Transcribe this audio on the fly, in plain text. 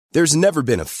There's never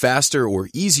been a faster or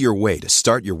easier way to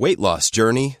start your weight loss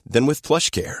journey than with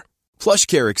PlushCare.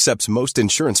 PlushCare accepts most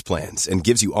insurance plans and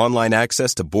gives you online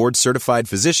access to board-certified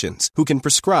physicians who can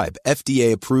prescribe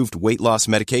FDA-approved weight loss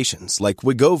medications like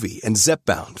Wegovy and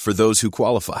Zepbound for those who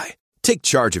qualify. Take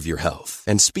charge of your health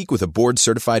and speak with a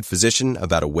board-certified physician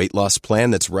about a weight loss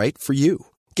plan that's right for you.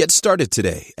 Get started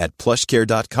today at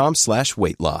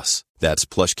plushcare.com/weight-loss. That's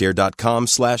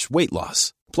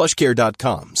plushcare.com/weight-loss.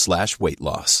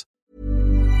 plushcare.com/weight-loss.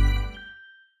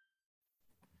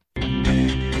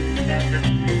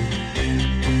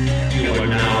 You are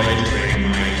now entering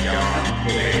my dark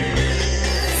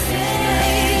place.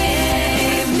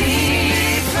 Save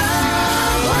me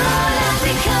from what I've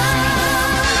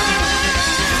become.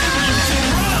 You can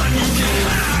run, you can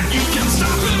hide, you can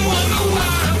stop and wonder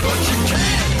why, but you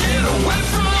can't get away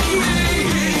from me.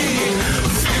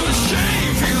 Feel the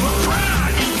shame, feel the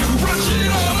pride, you can brush it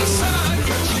all aside,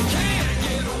 but you can't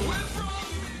get away from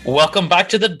me. Welcome back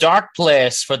to the Dark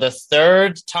Place for the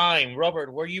third time.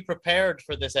 Robert, were you prepared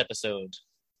for this episode?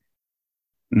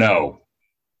 No,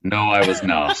 I was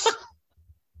not.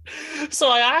 So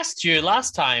I asked you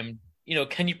last time,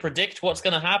 can you predict what's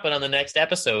going to happen on the next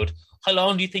episode? How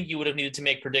long do you think you would have needed to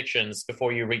make predictions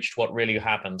before you reached what really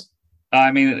happened?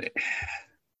 I mean,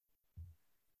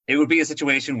 it would be a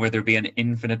situation where there'd be an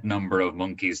infinite number of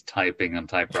monkeys typing on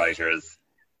typewriters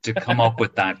to come up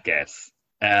with that guess.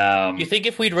 You think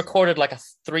if we'd recorded like a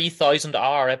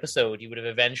 3,000-hour episode, you would have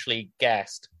eventually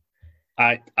guessed?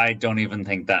 I don't even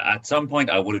think that. At some point,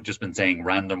 I would have just been saying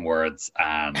random words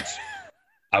and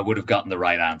I would have gotten the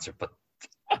right answer. But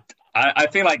I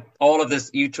feel like all of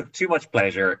this, you took too much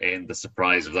pleasure in the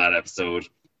surprise of that episode.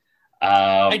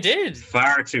 I did.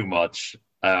 Far too much.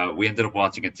 We ended up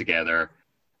watching it together.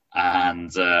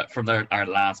 And from our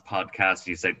last podcast,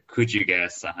 you said, could you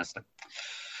guess? And I was like,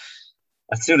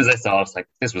 as soon as I saw it, I was like,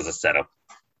 this was a setup.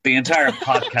 The entire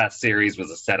podcast series was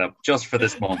a setup just for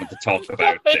this moment to talk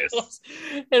about this.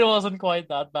 It wasn't quite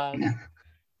that bad.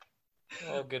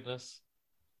 Oh, goodness.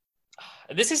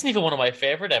 This isn't even one of my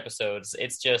favorite episodes.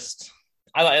 It's just,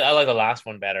 I like the last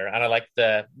one better, and I like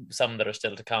some that are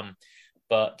still to come.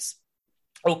 But,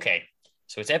 okay.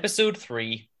 So it's episode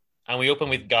 3, and we open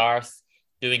with Garth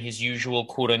doing his usual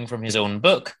quoting from his own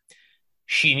book.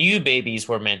 She knew babies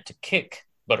were meant to kick,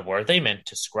 but were they meant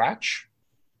to scratch?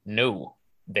 No.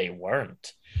 They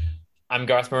weren't. I'm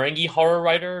Garth Marenghi, horror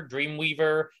writer,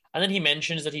 dreamweaver, and then he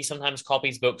mentions that he sometimes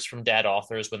copies books from dead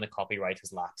authors when the copyright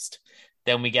has lapsed.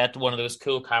 Then we get one of those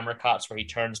cool camera cuts where he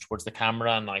turns towards the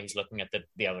camera and now he's looking at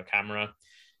the other camera.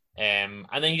 And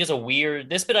then he does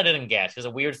this bit I didn't get. There's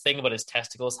a weird thing about his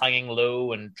testicles hanging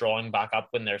low and drawing back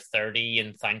up when they're 30,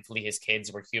 and thankfully his kids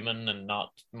were human and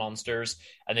not monsters,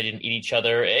 and they didn't eat each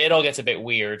other. It all gets a bit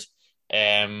weird.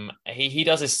 He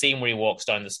does his scene where he walks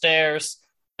down the stairs,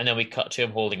 and then we cut to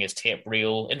him holding his tape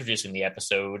reel, introducing the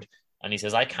episode. And he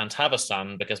says, I can't have a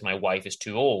son because my wife is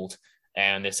too old.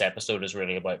 And this episode is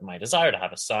really about my desire to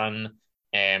have a son.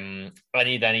 And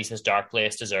then he says, Dark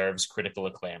Place deserves critical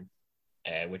acclaim,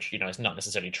 which, is not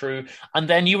necessarily true. And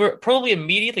then you were probably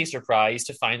immediately surprised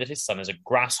to find that his son is a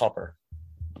grasshopper.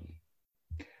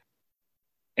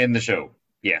 In the show,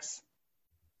 yes.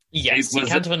 Yes, he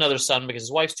can't have another son because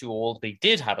his wife's too old, but he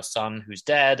did have a son who's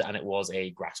dead, and it was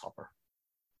a grasshopper.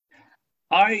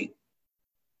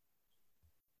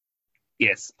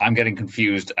 Yes, I'm getting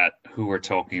confused at who we're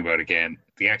talking about again.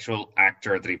 The actual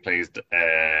actor that he plays,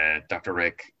 Dr.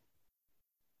 Rick.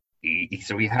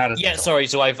 So we had Yeah, sorry.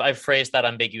 So I've phrased that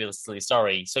ambiguously.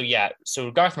 Sorry. So yeah.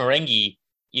 So Garth Marenghi,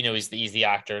 he's the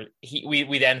actor.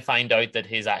 We then find out that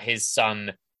his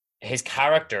son, his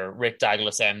character Rick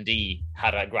Douglas, MD,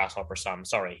 had a grasshopper son.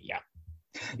 Sorry. Yeah.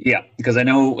 Yeah, because I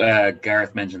know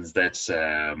Gareth mentions that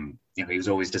he was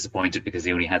always disappointed because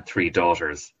he only had 3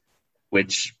 daughters,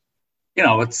 which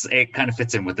it kind of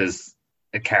fits in with his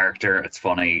character. It's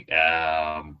funny,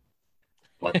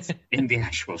 but in the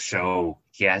actual show,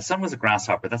 yeah, his son was a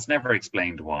grasshopper. That's never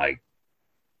explained why.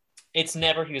 It's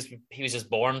never. He was just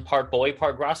born part boy,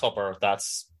 part grasshopper. That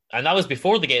was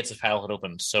before the gates of hell had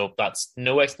opened. So that's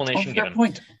no explanation given. Fair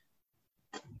point.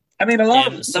 I mean, there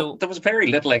was very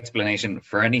little explanation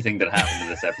for anything that happened in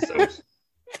this episode.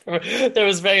 There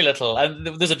was very little,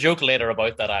 and there's a joke later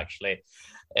about that, actually.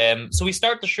 So we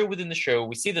start the show within the show.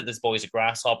 We see that this boy's a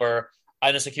grasshopper,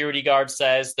 and a security guard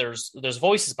says there's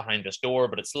voices behind this door,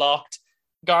 but it's locked.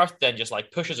 Garth then just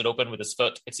pushes it open with his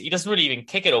foot. He doesn't really even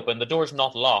kick it open. The door's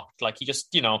not locked. He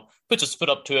just, puts his foot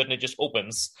up to it and it just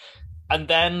opens. And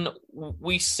then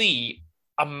we see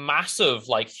a massive,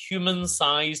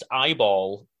 human-sized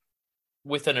eyeball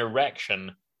with an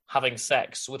erection having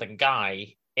sex with a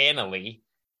guy anally,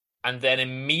 and then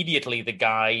immediately the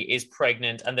guy is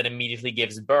pregnant and then immediately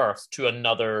gives birth to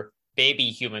another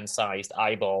baby human-sized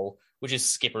eyeball, which is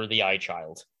Skipper the Eye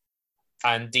Child.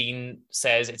 And Dean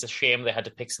says it's a shame they had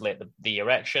to pixelate the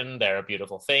erection. They're a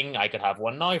beautiful thing. I could have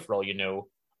one now, for all you know.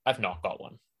 I've not got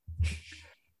one.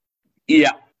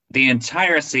 Yeah, the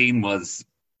entire scene was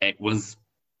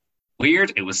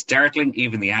weird. It was startling.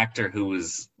 Even the actor who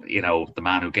was, the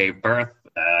man who gave birth,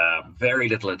 very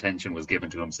little attention was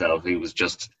given to himself. He was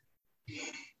just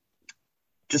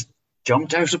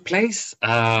jumped out of place.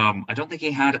 I don't think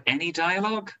he had any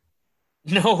dialogue.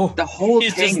 No, the whole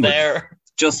he's thing just there.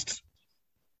 Just,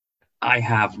 I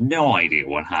have no idea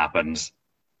what happened.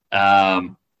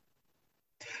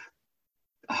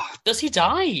 Does he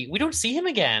die? We don't see him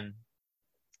again.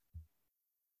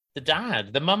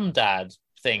 The mum-dad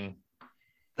thing.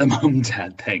 The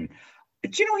mum-dad thing. Do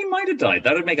you know he might have died?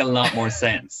 That would make a lot more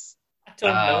sense. I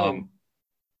don't know.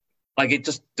 Like, it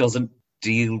just doesn't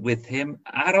deal with him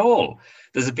at all.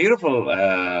 There's a beautiful,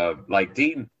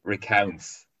 Dean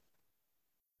recounts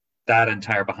that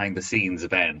entire behind-the-scenes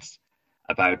event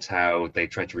about how they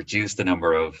tried to reduce the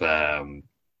number of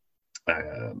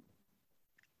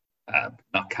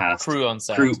not cast crew on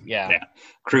set.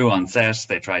 Crew on set.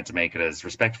 They tried to make it as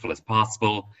respectful as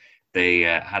possible. They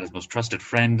had his most trusted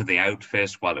friend in the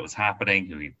outfit while it was happening,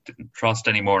 who he didn't trust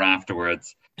anymore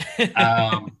afterwards.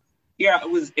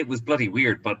 It was bloody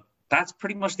weird, but that's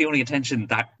pretty much the only attention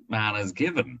that man is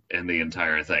given in the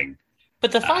entire thing.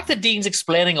 But the fact that Dean's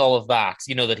explaining all of that,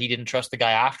 that he didn't trust the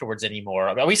guy afterwards anymore,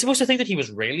 are we supposed to think that he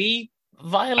was really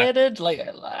violated?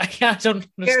 I don't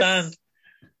understand.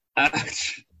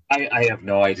 I have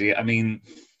no idea. I mean,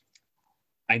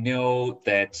 I know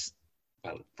that,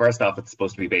 well, first off, it's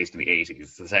supposed to be based in the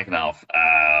 80s. The second off,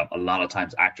 a lot of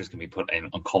times actors can be put in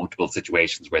uncomfortable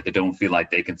situations where they don't feel like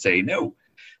they can say no.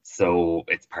 So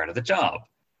it's part of the job.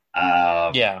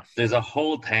 There's a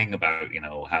whole thing about,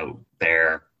 how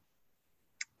they're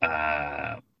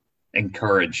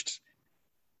encouraged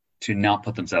to not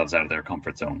put themselves out of their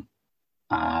comfort zone.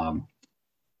 But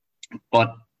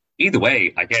either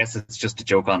way, I guess it's just a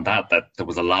joke on that there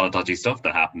was a lot of dodgy stuff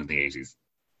that happened in the 80s.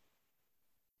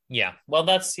 Yeah, well,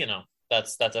 that's a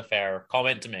fair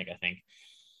comment to make, I think.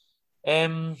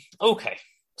 Okay,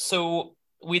 so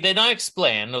they now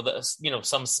explain that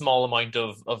some small amount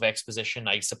of exposition,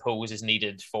 I suppose, is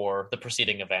needed for the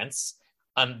preceding events,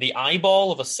 and the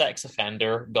eyeball of a sex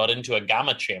offender got into a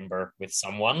gamma chamber with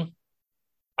someone,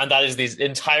 and that is the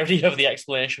entirety of the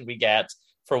explanation we get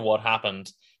for what happened.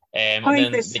 And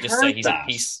then they just say he's at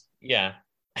peace. Yeah,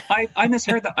 I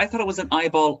misheard that. I thought it was an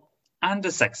eyeball and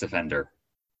a sex offender.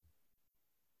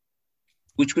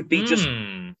 Which would be just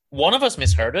one of us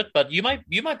misheard it, but you might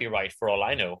be right for all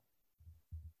I know.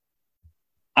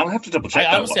 I'll have to double check.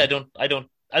 Honestly, I don't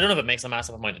know if it makes a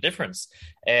massive amount of difference.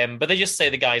 But they just say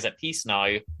the guy's at peace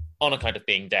now on account of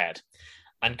being dead.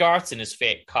 And Garth's in his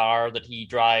fake car that he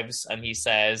drives, and he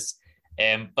says,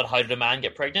 "But how did a man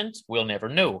get pregnant? We'll never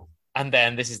know." And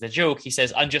then this is the joke. He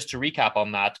says, and just to recap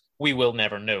on that, we will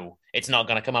never know. It's not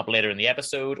going to come up later in the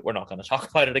episode. We're not going to talk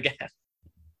about it again.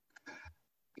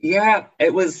 Yeah,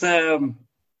 it was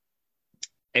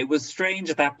strange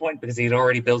at that point because he'd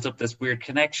already built up this weird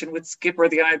connection with Skipper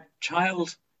the Eye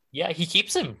Child. Yeah, he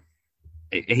keeps him.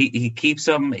 He keeps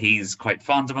him. He's quite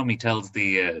fond of him. He tells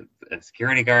the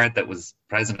security guard that was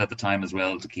present at the time as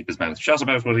well to keep his mouth shut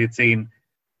about what he'd seen.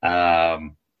 But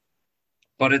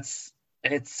it's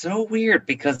so weird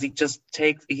because he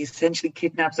essentially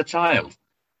kidnaps a child.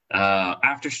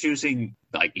 After shooting,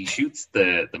 he shoots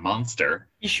the monster.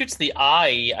 He shoots the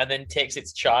eye and then takes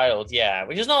its child,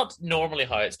 which is not normally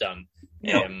how it's done.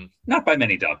 No, not by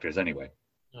many doctors, anyway.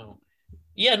 No.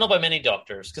 Yeah, not by many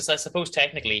doctors, because I suppose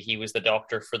technically he was the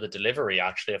doctor for the delivery,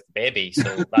 actually, of the baby,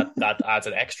 so that adds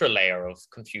an extra layer of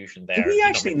confusion there. Do we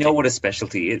actually know what his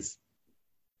specialty is?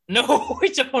 No,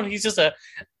 we don't. He's just a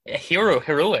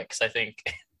heroics, I think.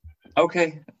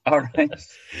 Okay, all right.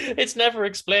 It's never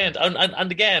explained,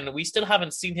 and again, we still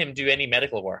haven't seen him do any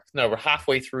medical work. No, we're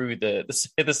halfway through the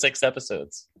 6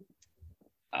 episodes.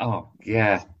 Oh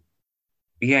yeah,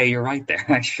 you're right there.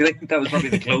 Actually, that was probably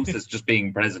the closest, just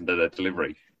being present at a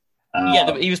delivery.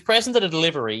 He was present at a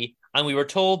delivery, and we were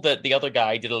told that the other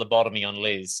guy did a lobotomy on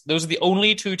Liz. Those are the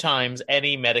only 2 times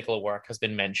any medical work has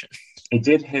been mentioned. He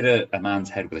did hit a man's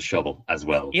head with a shovel as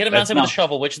well. He hit a man's head with a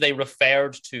shovel, which they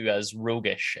referred to as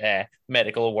roguish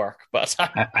medical work, but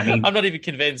I mean, I'm not even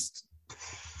convinced.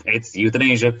 It's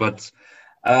euthanasia, but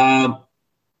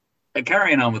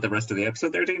carrying on with the rest of the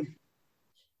episode there, Dean.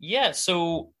 Yeah,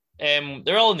 so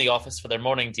they're all in the office for their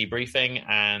morning debriefing,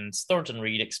 and Thornton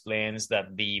Reed explains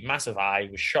that the massive eye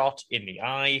was shot in the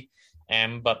eye.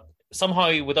 But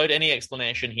somehow, without any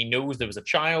explanation, he knows there was a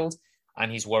child,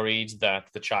 and he's worried that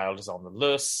the child is on the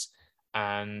loose,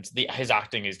 and his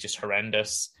acting is just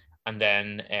horrendous. And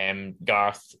then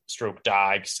Garth stroke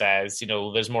Dag says,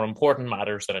 there's more important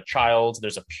matters than a child.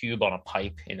 There's a pube on a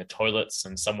pipe in the toilets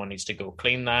and someone needs to go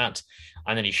clean that.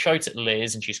 And then he shouts at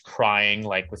Liz and she's crying,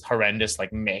 like with horrendous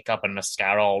like makeup and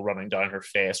mascara all running down her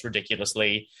face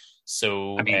ridiculously.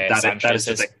 So I mean, that is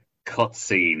just a cut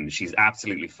scene. She's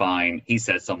absolutely fine. He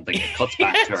says something, it cuts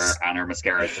back to her and her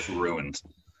mascara is just ruined.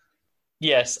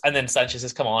 Yes, and then Sanchez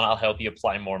says, come on, I'll help you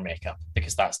apply more makeup,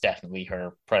 because that's definitely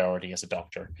her priority as a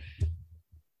doctor.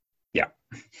 Yeah.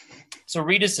 So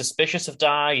Reed is suspicious of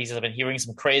Dag. He says, I've been hearing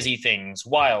some crazy things,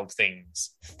 wild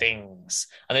things.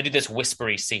 And they do this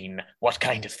whispery scene. What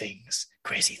kind of things?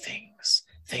 Crazy things.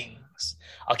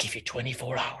 I'll give you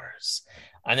 24 hours.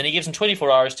 And then he gives him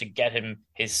 24 hours to get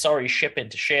his sorry ship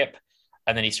into shape.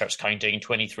 And then he starts counting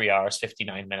 23 hours,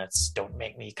 59 minutes. Don't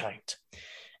make me count.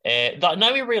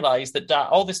 Now we realise that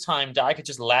all this time Dag had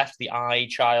just left the eye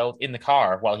child in the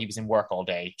car while he was in work all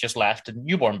day. Just left a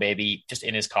newborn baby just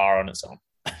in his car on its own.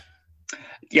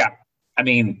 Yeah, I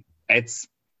mean, it's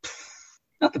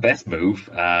not the best move.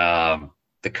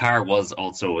 The car was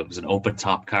an open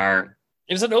top car.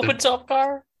 It was an open top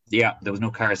car? Yeah, there was no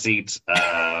car seat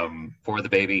for the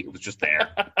baby. It was just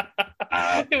there.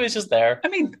 It was just there. I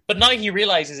mean, but now he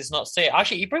realizes it's not safe.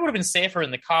 Actually, he probably would have been safer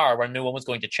in the car where no one was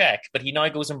going to check. But he now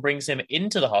goes and brings him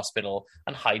into the hospital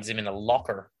and hides him in a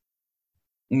locker.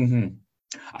 Mm-hmm.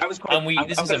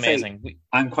 This is amazing.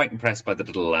 I'm quite impressed by the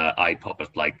little eye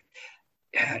puppet. Like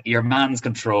your man's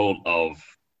control of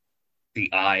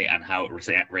the eye and how it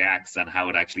reacts and how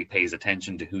it actually pays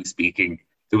attention to who's speaking.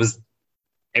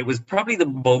 It was probably the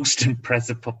most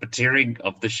impressive puppeteering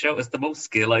of the show. It's the most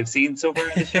skill I've seen so far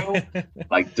in the show.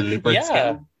 Like deliberate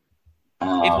skill.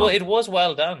 It was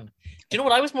well done. Do you know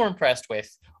what I was more impressed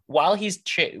with? While he's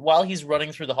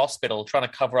running through the hospital trying to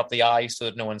cover up the eye so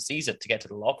that no one sees it to get to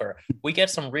the locker, we get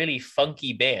some really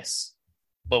funky bass.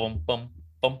 Bum bum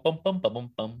bum bum bum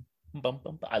bum bum bum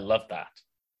bum. I love that.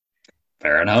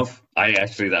 Fair enough.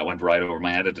 That went right over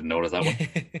my head. I didn't notice that one.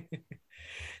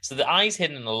 So the eye's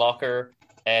hidden in the locker.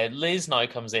 Liz now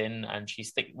comes in and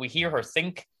we hear her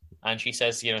think, and she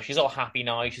says, she's all happy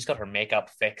now. She's got her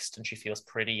makeup fixed and she feels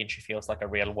pretty and she feels like a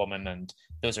real woman, and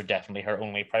those are definitely her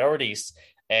only priorities.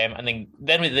 And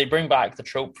then they bring back the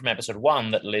trope from episode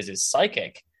 1 that Liz is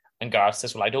psychic, and Garth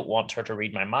says, well, I don't want her to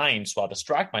read my mind, so I'll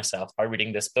distract myself by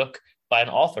reading this book by an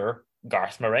author,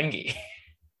 Garth Marenghi.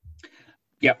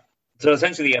 Yep. So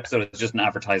essentially the episode is just an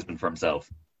advertisement for himself.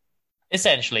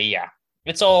 Essentially, yeah.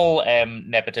 It's all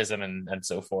nepotism and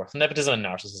so forth. Nepotism and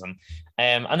narcissism.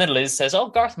 And then Liz says, oh,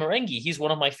 Garth Marenghi, he's one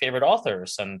of my favorite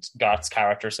authors. And Garth's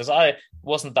character says,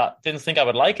 didn't think I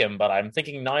would like him, but I'm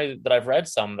thinking now that I've read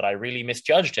some that I really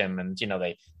misjudged him. And,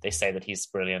 they say that he's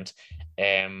brilliant.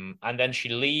 And then she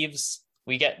leaves.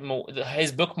 We get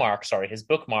his bookmark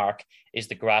is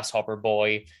the Grasshopper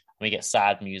Boy. And we get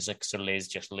sad music. So Liz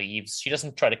just leaves. She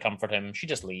doesn't try to comfort him. She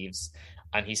just leaves.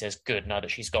 And he says, good, now that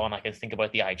she's gone, I can think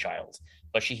about the eye child.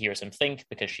 But she hears him think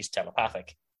because she's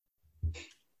telepathic.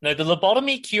 Now, the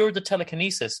lobotomy cured the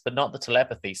telekinesis, but not the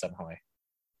telepathy somehow.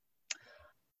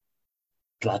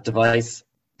 Plot device.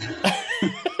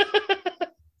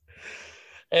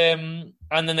 And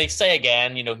then they say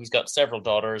again, he's got several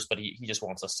daughters, but he just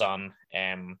wants a son.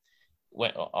 On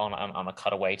a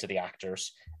cutaway to the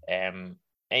actors.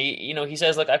 He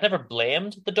says, like, I've never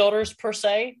blamed the daughters per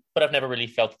se, but I've never really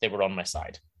felt that they were on my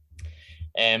side.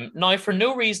 Now, for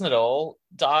no reason at all,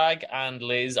 Dag and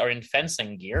Liz are in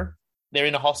fencing gear. They're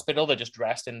in a hospital. They're just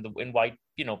dressed in white,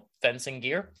 fencing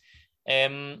gear.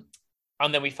 And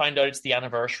then we find out it's the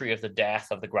anniversary of the death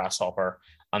of the grasshopper,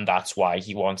 and that's why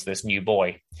he wants this new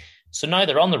boy. So now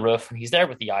they're on the roof, and he's there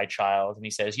with the eye child, and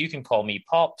he says, you can call me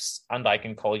Pops, and I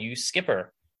can call you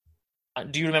Skipper.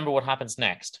 Do you remember what happens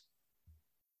next?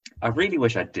 I really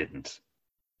wish I didn't.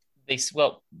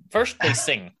 First they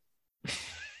sing.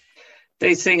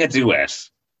 They sing a duet.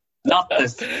 Not the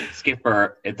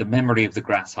Skipper, the memory of the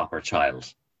grasshopper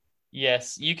child.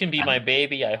 Yes, you can be my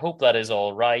baby. I hope that is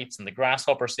all right. And the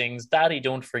grasshopper sings, Daddy,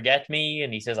 don't forget me.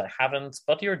 And he says, I haven't,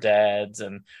 but you're dead.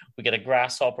 And we get a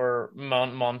grasshopper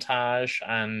montage,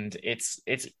 and it's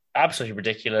absolutely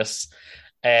ridiculous.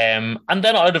 And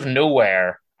then out of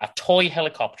nowhere, a toy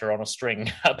helicopter on a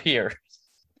string appears.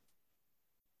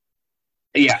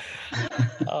 Yeah.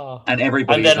 And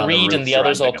everybody. And then Reed and the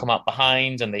others all come up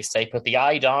behind, and they say, put the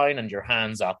eye down and your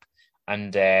hands up.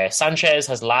 And Sanchez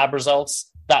has lab results.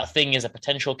 That thing is a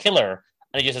potential killer.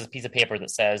 And he just has a piece of paper that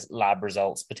says lab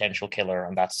results, potential killer.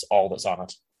 And that's all that's on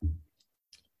it.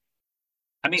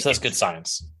 I mean, So that's good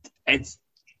science. it's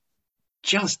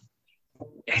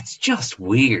just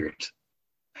weird.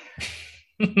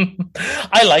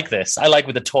 I like this. I like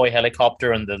with the toy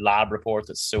helicopter and the lab report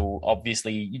that's so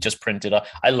obviously you just printed up.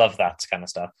 I love that kind of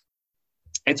stuff.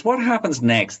 It's what happens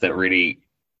next that really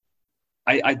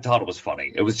I thought it was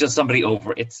funny. It was just somebody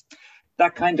over. It's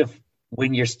that kind of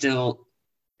when you're still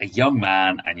a young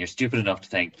man and you're stupid enough to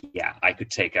think, yeah, I could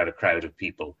take out a crowd of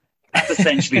people. That's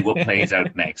essentially what plays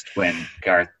out next when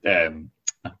Douglas,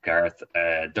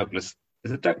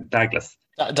 is it Douglas?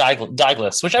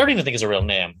 Douglas, which I don't even think is a real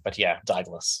name, but yeah,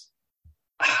 Douglas.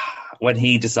 When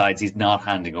he decides he's not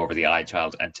handing over the eye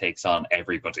child and takes on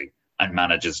everybody and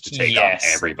manages to take on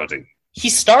everybody. He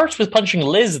starts with punching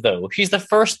Liz, though. She's the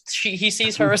first. He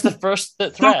sees her as the first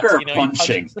threat. Sucker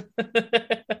punching.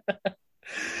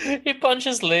 He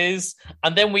punches Liz,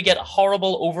 and then we get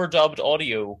horrible overdubbed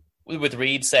audio with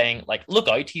Reed saying, like, "Look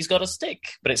out, he's got a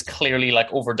stick," but it's clearly like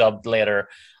overdubbed later.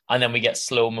 And then we get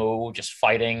slow-mo, just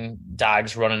fighting.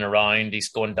 Dag's running around. He's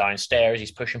going downstairs.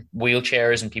 He's pushing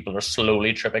wheelchairs, and people are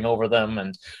slowly tripping over them.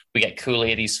 And we get cool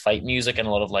 80s fight music and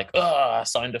a lot of like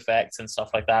sound effects and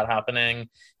stuff like that happening.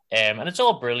 And it's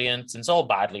all brilliant. And it's all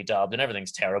badly dubbed, and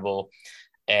everything's terrible.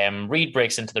 Reed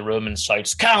breaks into the room and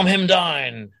shouts, "Calm him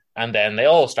down!" And then they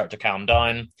all start to calm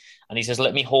down. And he says,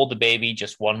 "Let me hold the baby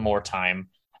just one more time."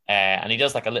 And he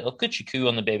does like a little coochie-coo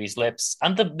on the baby's lips,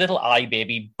 and the little eye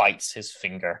baby bites his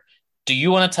finger. Do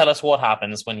you want to tell us what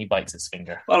happens when he bites his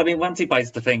finger? Well, I mean, once he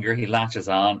bites the finger, he latches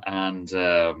on, and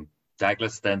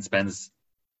Douglas then spends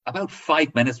about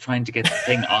 5 minutes trying to get the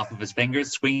thing off of his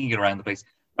fingers, swinging it around the place,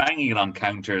 banging it on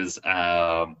counters,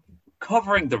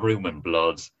 covering the room in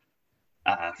blood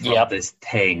from this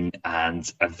thing,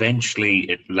 and eventually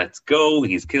it lets go.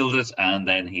 He's killed it, and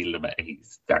then he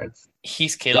starts.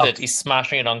 He's killed it. He's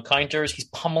smashing it on counters. He's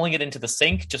pummeling it into the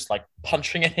sink, just like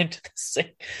punching it into the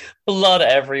sink. Blood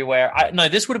everywhere. Now,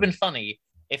 this would have been funny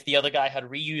if the other guy had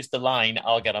reused the line,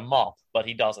 "I'll get a mop," but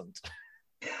he doesn't.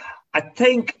 I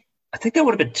think that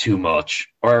would have been too much.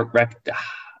 I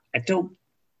don't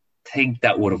think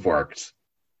that would have worked.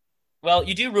 Well,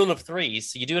 you do rule of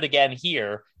threes, so you do it again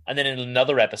here, and then in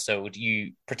another episode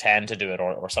you pretend to do it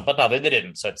or something. But no, they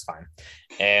didn't, so it's fine.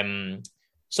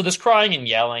 So there's crying and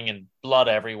yelling and blood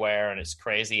everywhere, and it's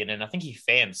crazy. And then I think he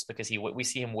faints because we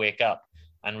see him wake up,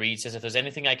 and Reed says, "If there's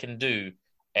anything I can do,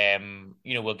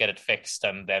 we'll get it fixed."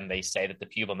 And then they say that the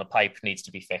pube on the pipe needs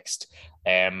to be fixed.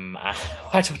 I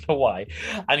don't know why.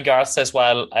 And Garth says,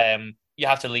 "Well, you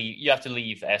have to leave. You have to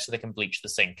leave so they can bleach the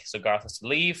sink." So Garth has to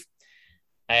leave.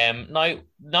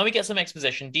 Now we get some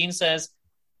exposition. Dean says,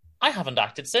 "I haven't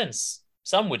acted since.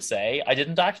 Some would say I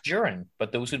didn't act during,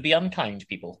 but those would be unkind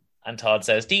people." And Todd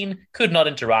says Dean could not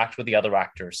interact with the other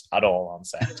actors at all on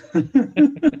set. I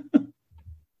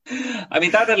mean,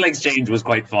 that little exchange was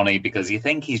quite funny because you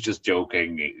think he's just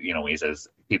joking. You know, he says,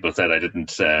 people said I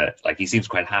didn't, he seems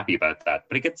quite happy about that.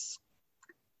 But he gets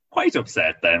quite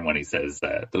upset then when he says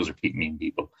those are mean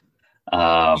people.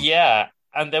 Yeah.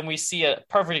 And then we see a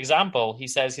perfect example. He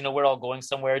says, "We're all going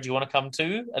somewhere. Do you want to come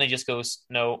too?" And he just goes,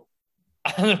 "No,"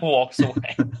 and then walks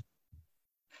away.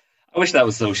 I wish that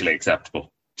was socially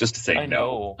acceptable. Just to say I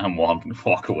know. and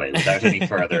walk away without any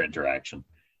further interaction.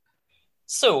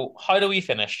 So, how do we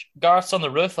finish? Garth's on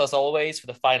the roof, as always, for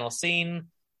the final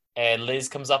scene. Liz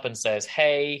comes up and says,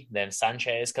 "Hey." Then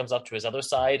Sanchez comes up to his other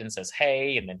side and says,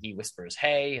 "Hey." And then he whispers,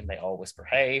 "Hey." And they all whisper,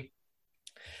 "Hey."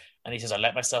 And he says, "I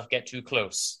let myself get too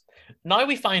close." Now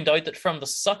we find out that from the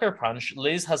sucker punch,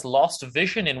 Liz has lost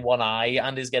vision in one eye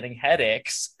and is getting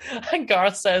headaches. And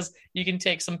Garth says, "You can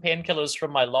take some painkillers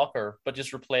from my locker, but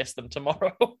just replace them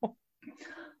tomorrow."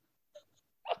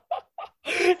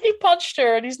 He punched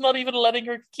her and he's not even letting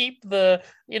her keep the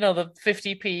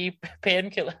 50p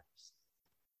painkiller.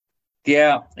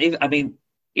 Yeah, even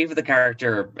the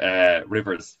character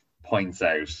Rivers points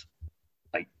out,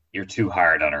 like, you're too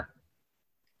hard on her.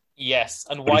 Yes,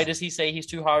 and why does he say he's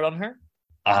too hard on her?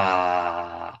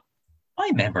 My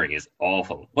memory is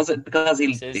awful. Was it because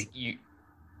he says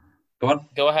Go on.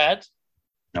 Go ahead.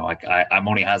 No, I'm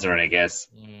only hazarding, I guess.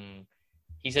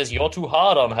 He says, "You're too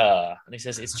hard on her." And he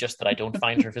says, "It's just that I don't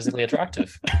find her physically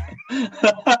attractive."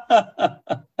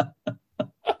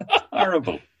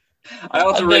 Horrible. I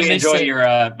also really enjoy your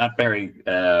Matt Berry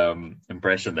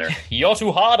impression there. "You're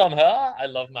too hard on her." I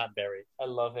love Matt Berry. I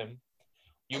love him.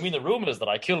 "You mean the rumor is that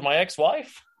I killed my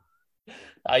ex-wife?"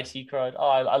 IT crowd. Oh,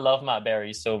 I love Matt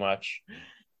Berry so much.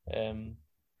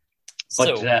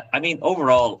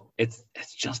 Overall, it's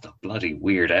just a bloody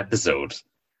weird episode.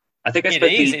 I think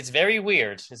It's very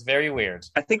weird. It's very weird.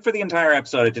 I think for the entire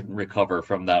episode, I didn't recover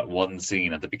from that one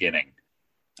scene at the beginning.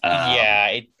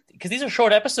 It because these are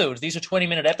short episodes. These are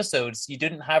 20-minute episodes. You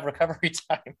didn't have recovery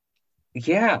time.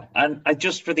 Yeah, and I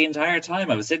just for the entire time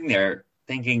I was sitting there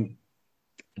thinking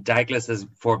Douglas has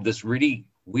formed this really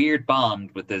weird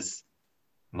bond with this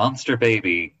monster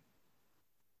baby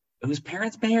whose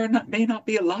parents may not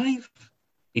be alive.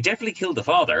 He definitely killed the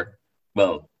father.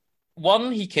 Well,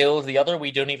 One he killed, the other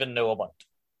we don't even know about.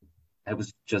 it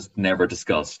was just never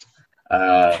discussed.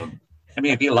 I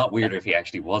mean, it'd be a lot weirder if he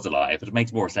actually was alive. It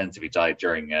makes more sense if he died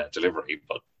during delivery,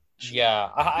 but Yeah,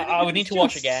 I would need to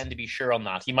watch just- again to be sure on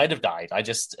that. He might have died. I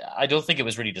don't think it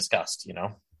was really discussed,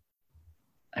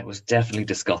 it was definitely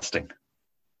disgusting.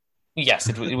 Yes,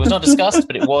 it was not discussed,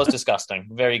 but it was disgusting.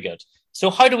 Very good. So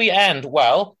how do we end?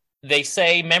 Well, they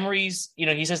say memories,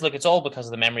 he says, look, it's all because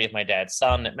of the memory of my dead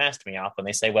son. It messed me up. And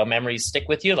they say, well, memories stick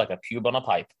with you like a pube on a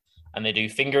pipe. And they do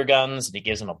finger guns, and he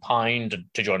gives him a pound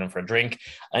to join him for a drink.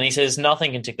 And he says,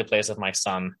 nothing can take the place of my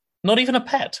son, not even a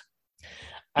pet.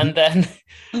 And then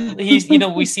we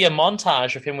see a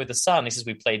montage of him with his son. He says,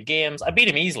 we played games. I beat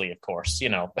him easily, of course,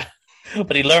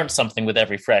 but he learned something with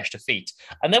every fresh defeat.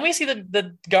 And then we see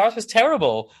that Garth was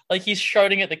terrible. Like, he's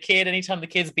shouting at the kid anytime the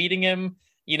kid's beating him,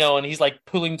 and he's like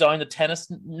pulling down the tennis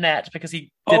net because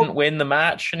he didn't win the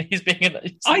match, and he's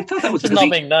I thought that was just because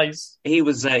not being nice. he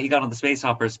was he got on the space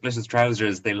hopper, split his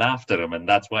trousers. They laughed at him, and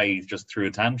that's why he just threw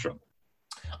a tantrum.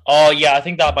 Oh, yeah, I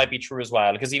think that might be true as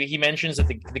well, because he mentions that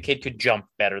the kid could jump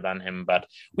better than him, but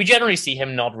we generally see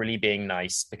him not really being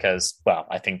nice because, well,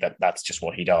 I think that's just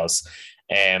what he does.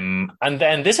 And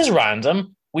then this is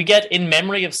random. We get In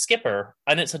Memory of Skipper,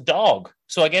 and it's a dog.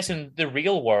 So I guess in the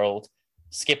real world,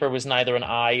 Skipper was neither an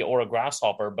eye or a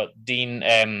grasshopper, but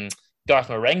Garth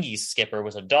Marenghi's Skipper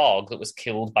was a dog that was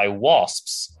killed by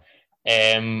wasps.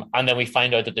 And then we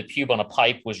find out that the pube on a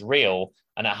pipe was real,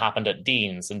 and it happened at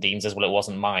Dean's. And Dean says, well, it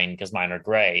wasn't mine because mine are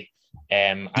grey.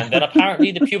 And then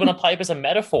apparently the pube on a pipe is a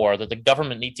metaphor that the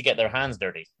government need to get their hands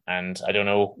dirty. And I don't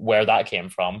know where that came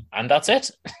from. And that's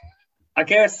it. I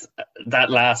guess that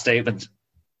last statement,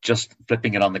 just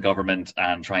flipping it on the government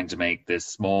and trying to make this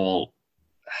small,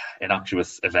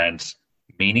 innocuous event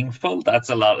meaningful, that's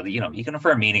a lot of, you can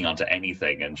infer meaning onto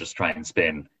anything and just try and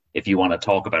spin. If you want to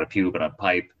talk about a pube and a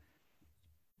pipe,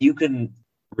 you can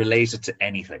relate it to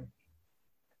anything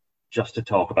just to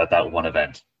talk about that one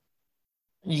event.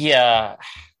 Yeah.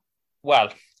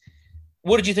 Well,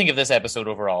 what did you think of this episode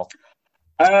overall?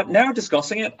 Now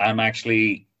discussing it,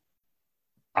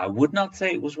 I would not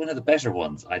say it was one of the better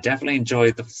ones. I definitely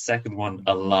enjoyed the second one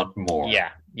a lot more.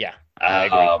 Yeah. I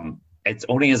agree. It's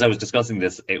only as I was discussing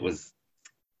this, it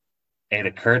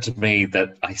occurred to me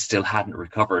that I still hadn't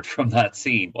recovered from that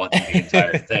scene watching the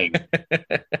entire thing.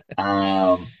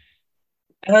 And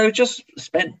I just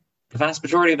spent the vast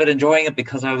majority of it enjoying it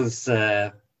because I was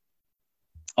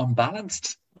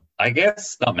unbalanced, I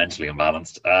guess. Not mentally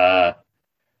unbalanced. You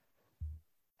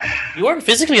weren't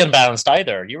physically unbalanced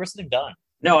either. You were sitting down.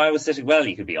 No, I was sitting. Well,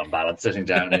 you could be unbalanced sitting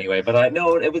down anyway. But I'm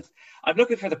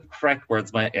looking for the correct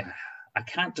words. I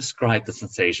can't describe the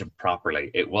sensation properly.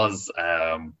 It was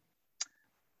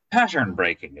pattern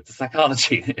breaking. It's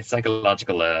a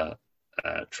psychological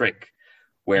trick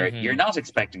where you're not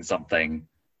expecting something,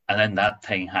 and then that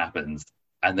thing happens,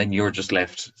 and then you're just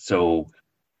left so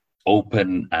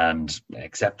open and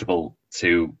acceptable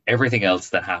to everything else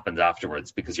that happens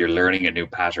afterwards because you're learning a new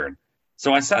pattern.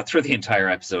 So I sat through the entire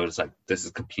episode. It's like, this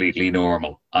is completely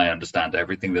normal. I understand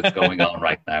everything that's going on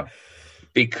right now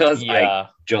because I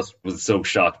just was so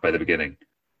shocked by the beginning.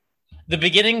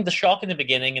 The shock in the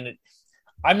beginning, and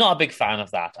I'm not a big fan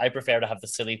of that. I prefer to have the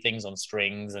silly things on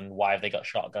strings and why have they got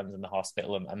shotguns in the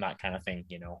hospital and that kind of thing,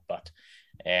 But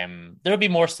there'll be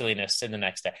more silliness in the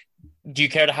next day. Do you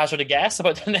care to hazard a guess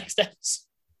about the next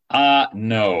episode?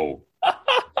 No.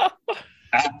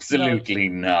 Absolutely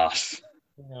not.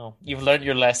 No, you've learned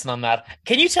your lesson on that.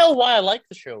 Can you tell why I like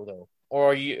the show, though?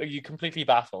 Or are you completely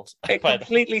baffled? It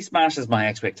completely smashes my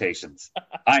expectations.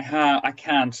 I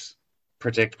can't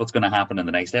predict what's going to happen in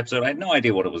the next episode. I had no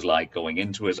idea what it was like going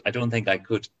into it. I don't think I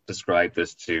could describe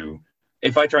this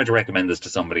if I tried to recommend this to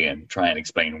somebody and try and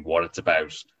explain what it's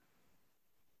about.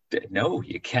 No,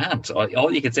 you can't.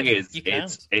 All you can say is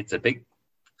it's a big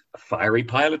fiery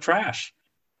pile of trash.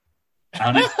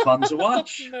 And it's fun to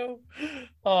watch. No.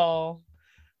 Oh,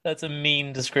 that's a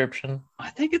mean description. I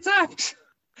think it's apt.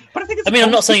 But I think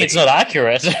I'm not saying it's not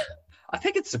accurate. I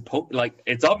think it's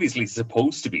it's obviously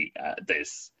supposed to be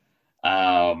this.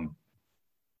 I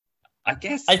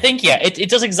guess. I think, it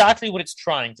does exactly what it's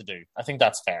trying to do. I think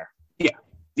that's fair. Yeah.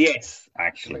 Yes,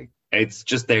 actually. It's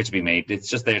just there to be made. It's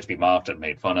just there to be mocked and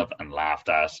made fun of and laughed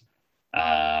at.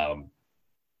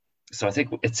 So I think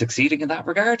it's succeeding in that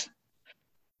regard.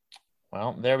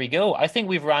 Well, there we go. I think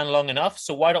we've ran long enough,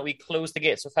 so why don't we close the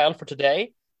gates of hell for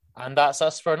today? And that's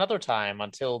us for another time.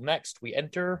 Until next, we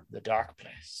enter the dark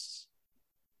place.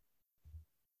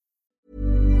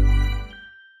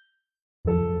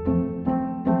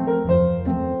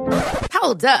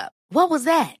 Hold up. What was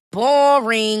that?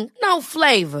 Boring. No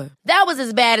flavor. That was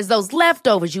as bad as those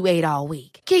leftovers you ate all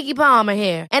week. Keke Palmer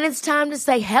here, and it's time to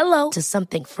say hello to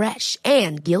something fresh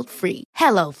and guilt-free.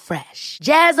 Hello Fresh.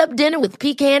 Jazz up dinner with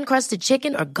pecan-crusted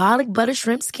chicken or garlic butter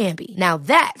shrimp scampi. Now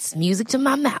that's music to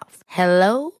my mouth.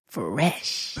 Hello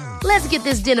Fresh. Let's get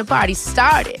this dinner party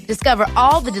started. Discover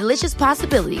all the delicious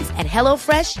possibilities at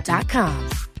hellofresh.com.